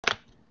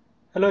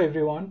Hello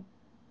everyone.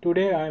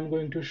 Today I am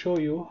going to show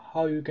you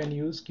how you can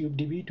use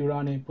KubeDB to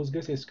run a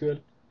PostgreSQL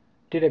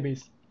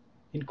database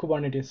in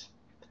Kubernetes.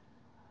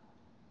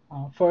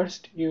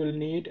 First, you will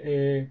need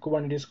a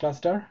Kubernetes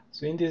cluster.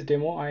 So in this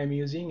demo, I am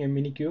using a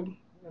Minikube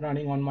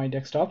running on my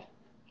desktop.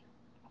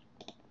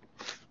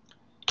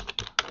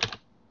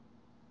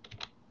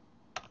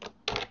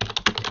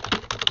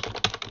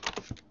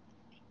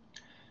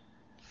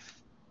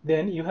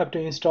 Then you have to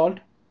install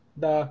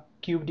the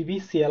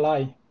KubeDB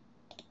CLI.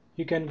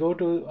 You can go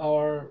to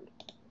our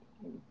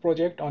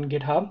project on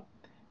GitHub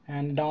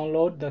and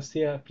download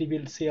the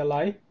pre-built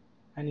CLI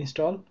and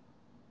install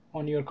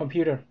on your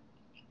computer.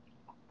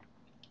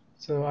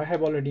 So I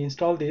have already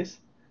installed this.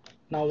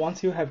 Now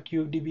once you have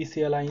KubeDB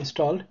CLI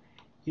installed,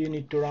 you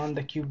need to run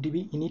the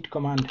KubeDB init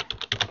command.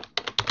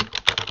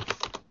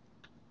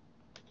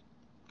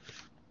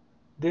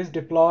 This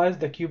deploys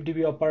the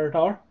KubeDB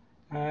operator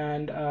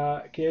and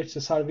creates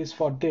a service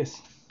for this.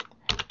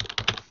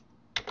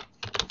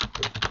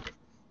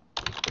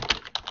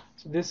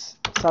 So this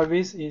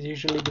service is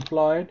usually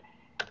deployed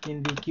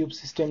in the kube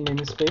system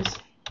namespace.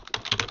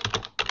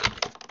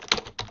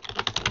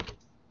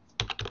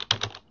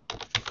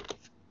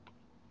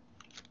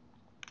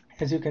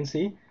 As you can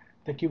see,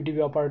 the KubeDB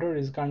operator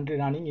is currently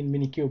running in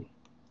Minikube.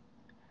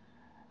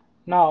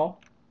 Now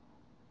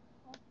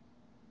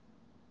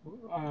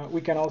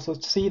we can also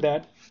see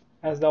that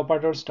as the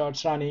operator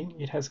starts running,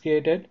 it has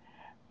created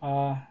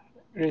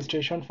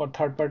registration for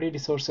third-party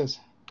resources.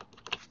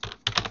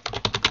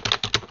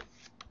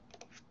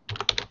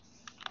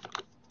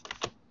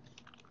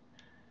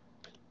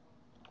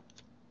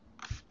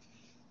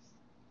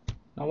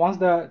 Now once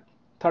the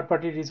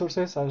third-party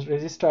resources are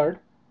registered,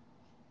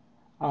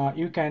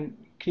 you can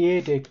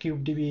create a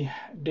KubeDB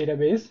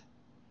database.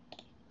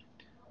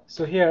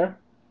 So here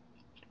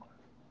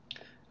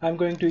I'm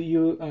going to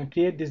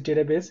create this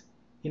database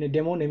in a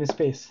demo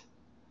namespace.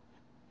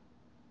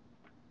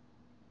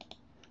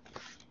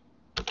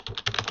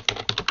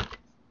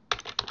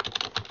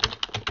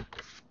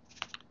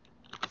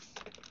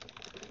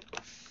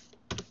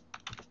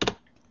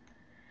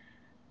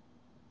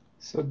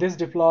 So this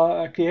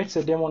creates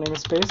a demo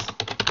namespace,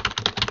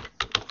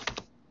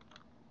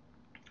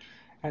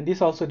 and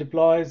this also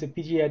deploys a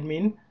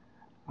pgadmin.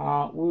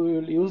 We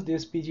will use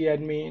this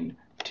pgadmin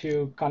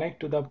to connect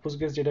to the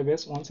Postgres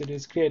database once it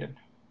is created.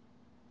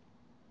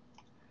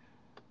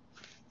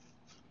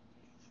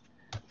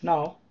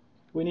 Now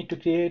we need to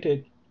create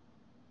a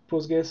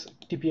Postgres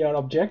TPR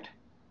object.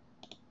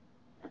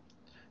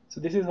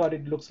 So this is what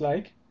it looks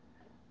like.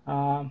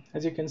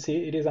 As you can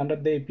see, it is under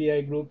the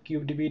API group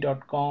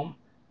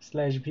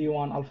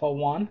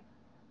kubedb.com/v1alpha1,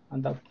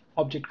 and the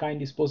object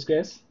kind is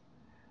Postgres.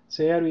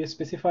 So here we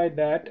specified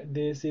that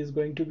this is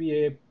going to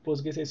be a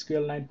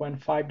PostgreSQL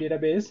 9.5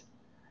 database,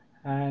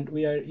 and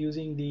we are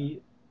using the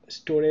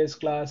storage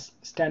class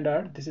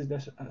standard. This is the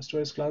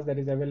storage class that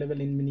is available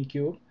in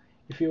Minikube.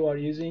 If you are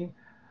using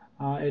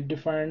a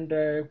different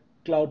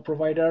cloud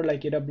provider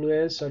like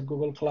AWS or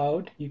Google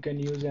Cloud, you can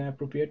use an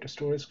appropriate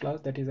storage class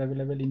that is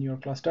available in your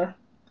cluster.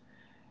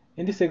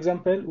 In this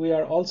example, we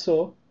are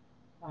also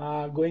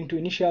going to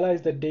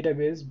initialize the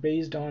database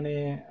based on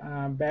a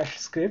bash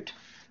script.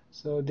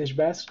 So this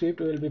bash script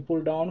will be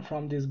pulled down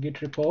from this Git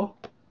repo.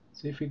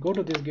 So if we go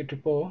to this Git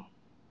repo,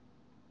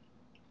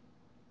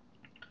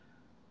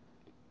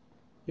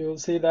 you will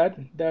see that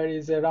there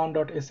is a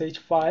run.sh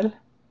file,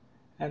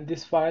 and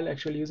this file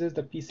actually uses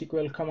the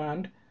psql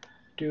command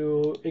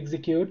to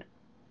execute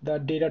the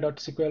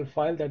data.sql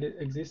file that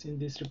exists in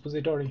this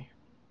repository.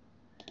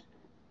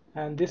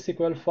 And this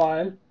SQL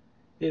file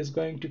is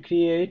going to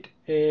create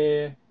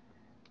a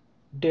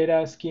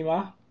data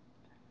schema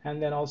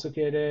and then also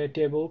create a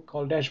table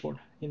called dashboard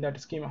in that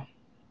schema.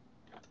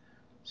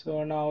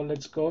 So now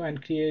let's go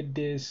and create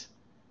this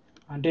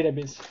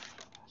database.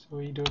 So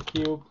we do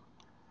kubedb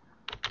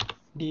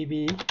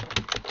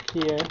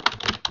here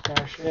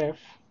 -f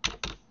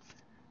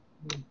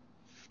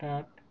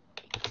dot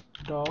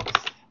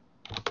docs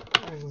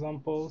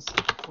examples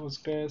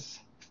postgres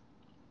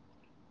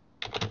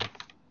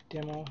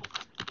demo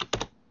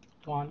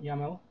 1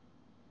 YAML.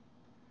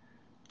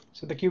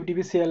 So the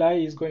KubeDB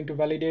CLI is going to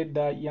validate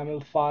the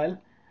YAML file,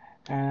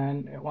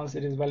 and once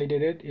it is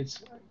validated,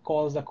 it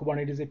calls the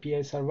Kubernetes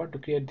API server to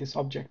create this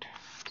object.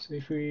 So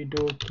if we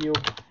do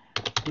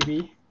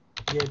kubedb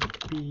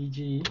get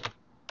pg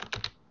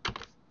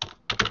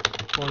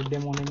for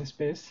demo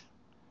namespace,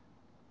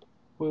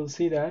 we'll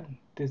see that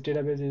this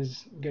database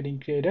is getting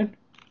created.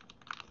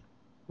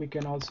 We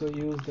can also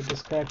use the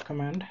describe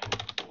command.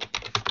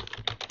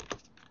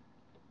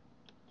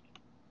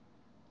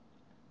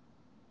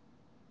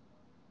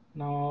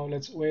 Now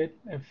let's wait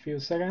a few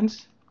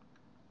seconds.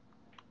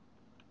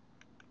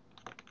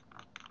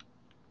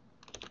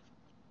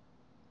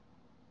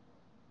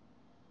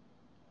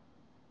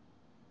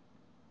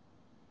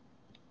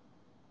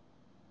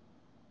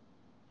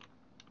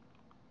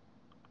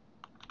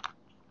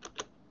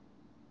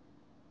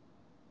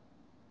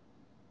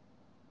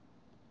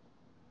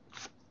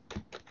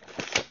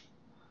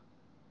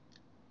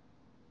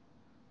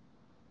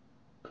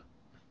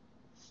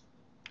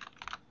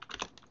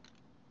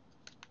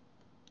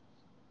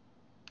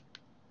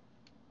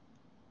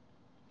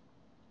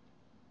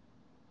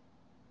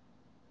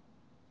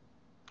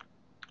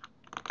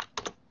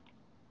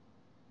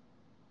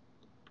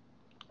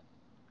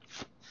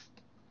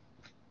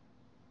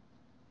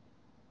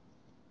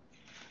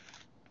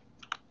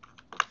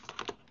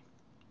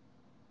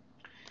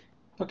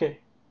 Okay,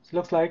 so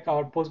looks like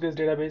our Postgres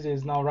database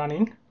is now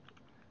running.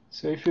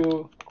 So if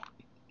you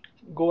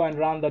go and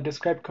run the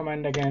describe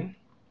command again,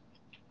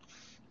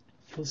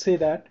 you'll see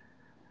that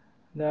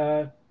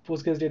the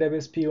Postgres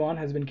database P1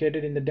 has been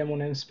created in the demo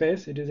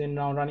namespace. It is in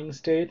now running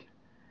state,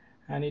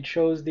 and it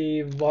shows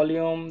the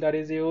volume that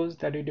is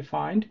used that we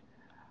defined.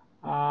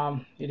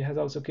 It has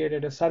also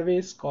created a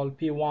service called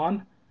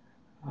P1.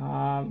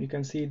 You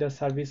can see the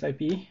service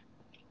IP.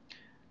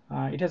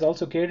 It has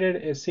also created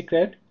a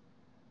secret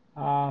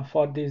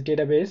for this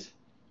database.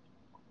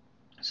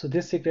 So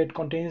this secret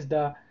contains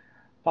the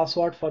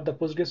password for the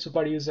Postgres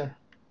super user.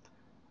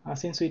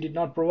 Since we did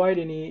not provide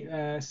any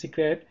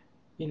secret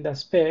in the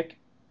spec,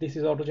 this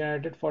is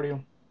auto-generated for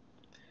you.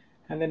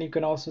 And then you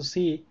can also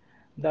see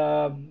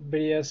the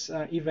various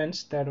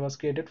events that was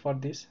created for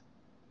this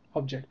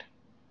object.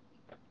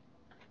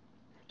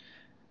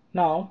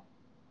 Now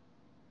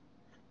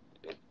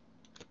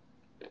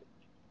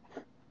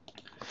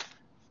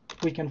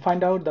we can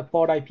find out the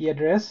pod IP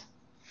address.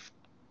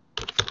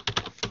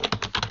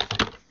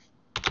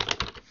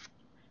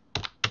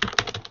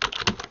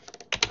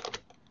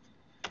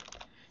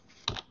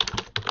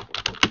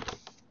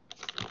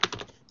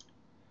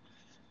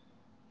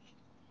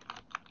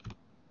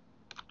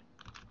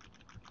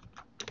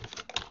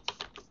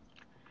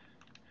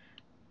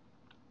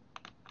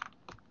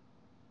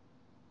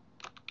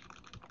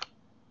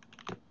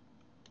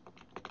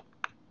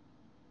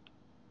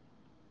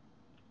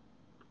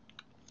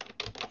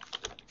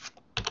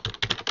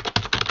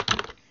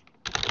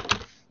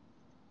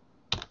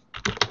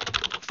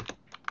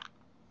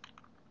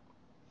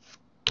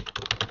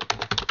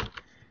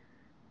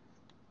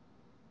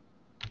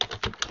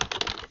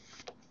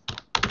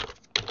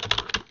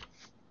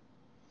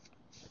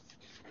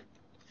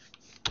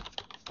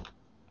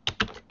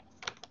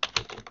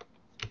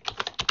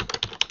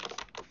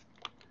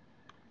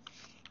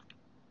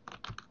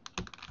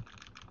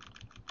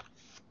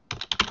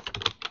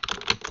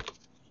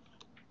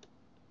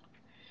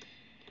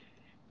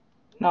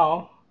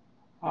 Now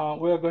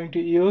we are going to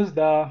use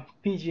the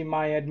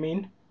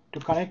pgmyadmin to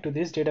connect to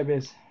this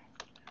database.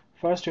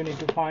 First, you need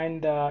to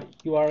find the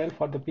URL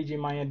for the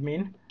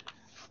pgmyadmin.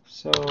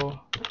 So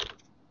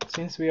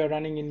since we are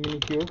running in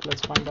Minikube,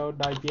 let's find out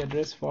the IP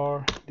address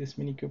for this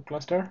Minikube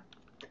cluster.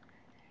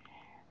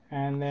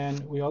 And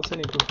then we also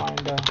need to find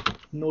the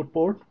node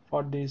port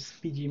for this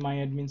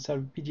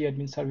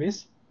pgadmin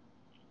service.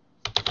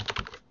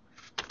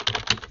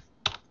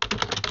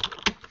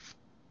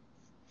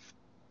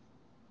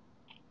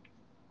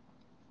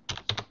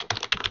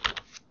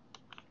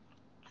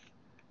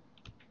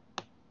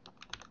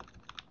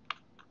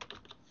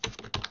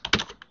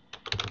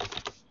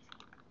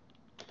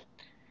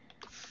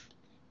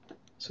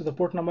 So the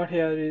port number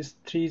here is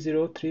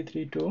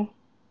 30332.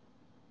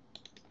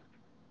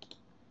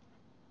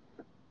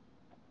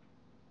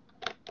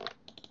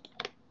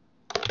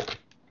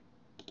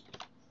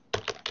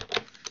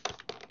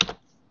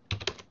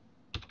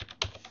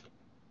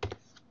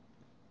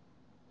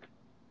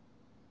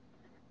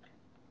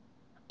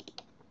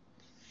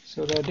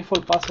 So the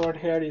default password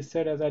here is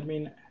set as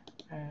admin,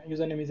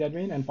 username is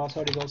admin, and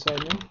password is also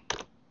admin.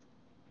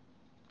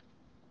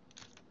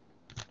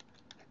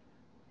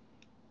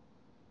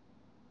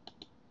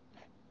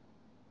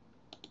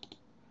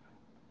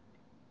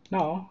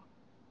 Now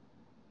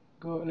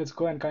let's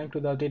go and connect to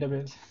the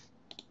database.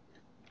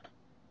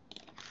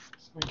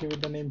 So we give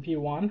it the name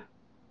P1.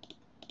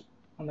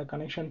 On the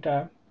connection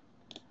tab,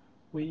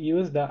 we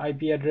use the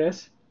IP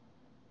address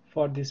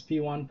for this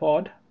P1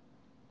 pod.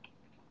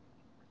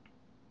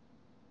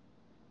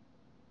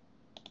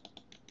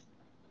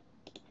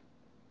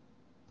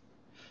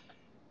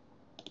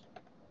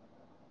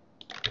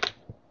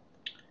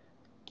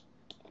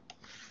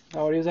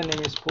 Our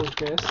username is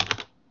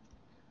Postgres.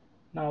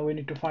 Now we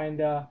need to find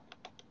the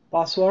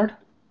password.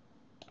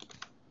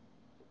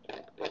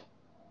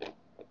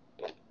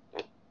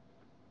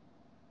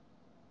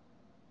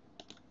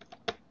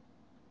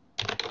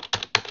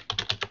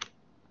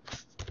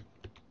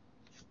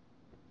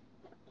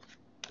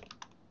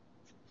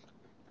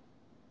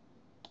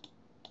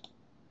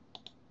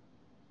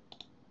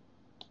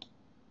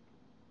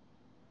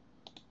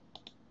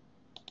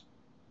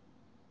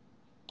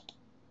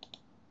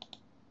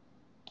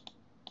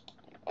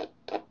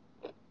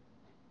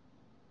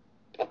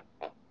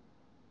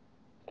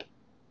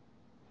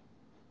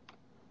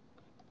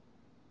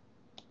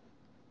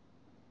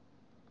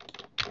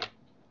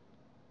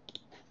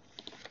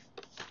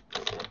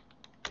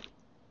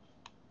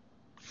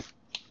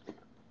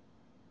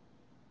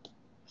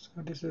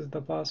 So this is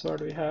the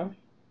password we have.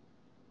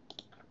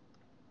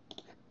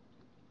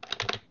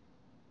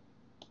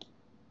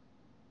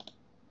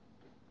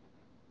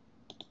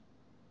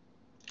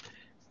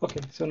 Okay,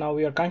 so now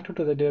we are connected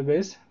to the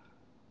database.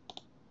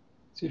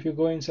 So if you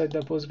go inside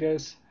the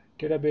Postgres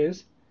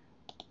database,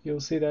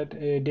 you'll see that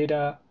a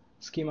data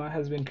schema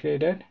has been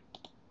created,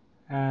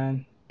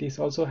 and this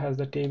also has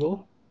the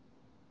table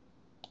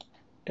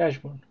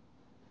dashboard.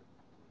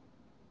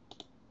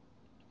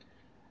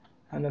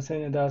 and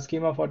the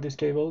schema for this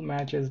table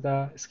matches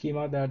the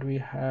schema that we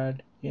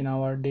had in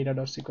our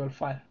data.sql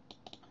file.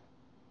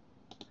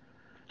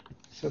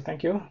 So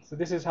thank you. So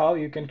this is how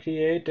you can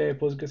create a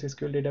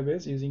PostgreSQL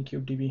database using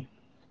KubeDB.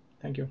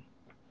 Thank you.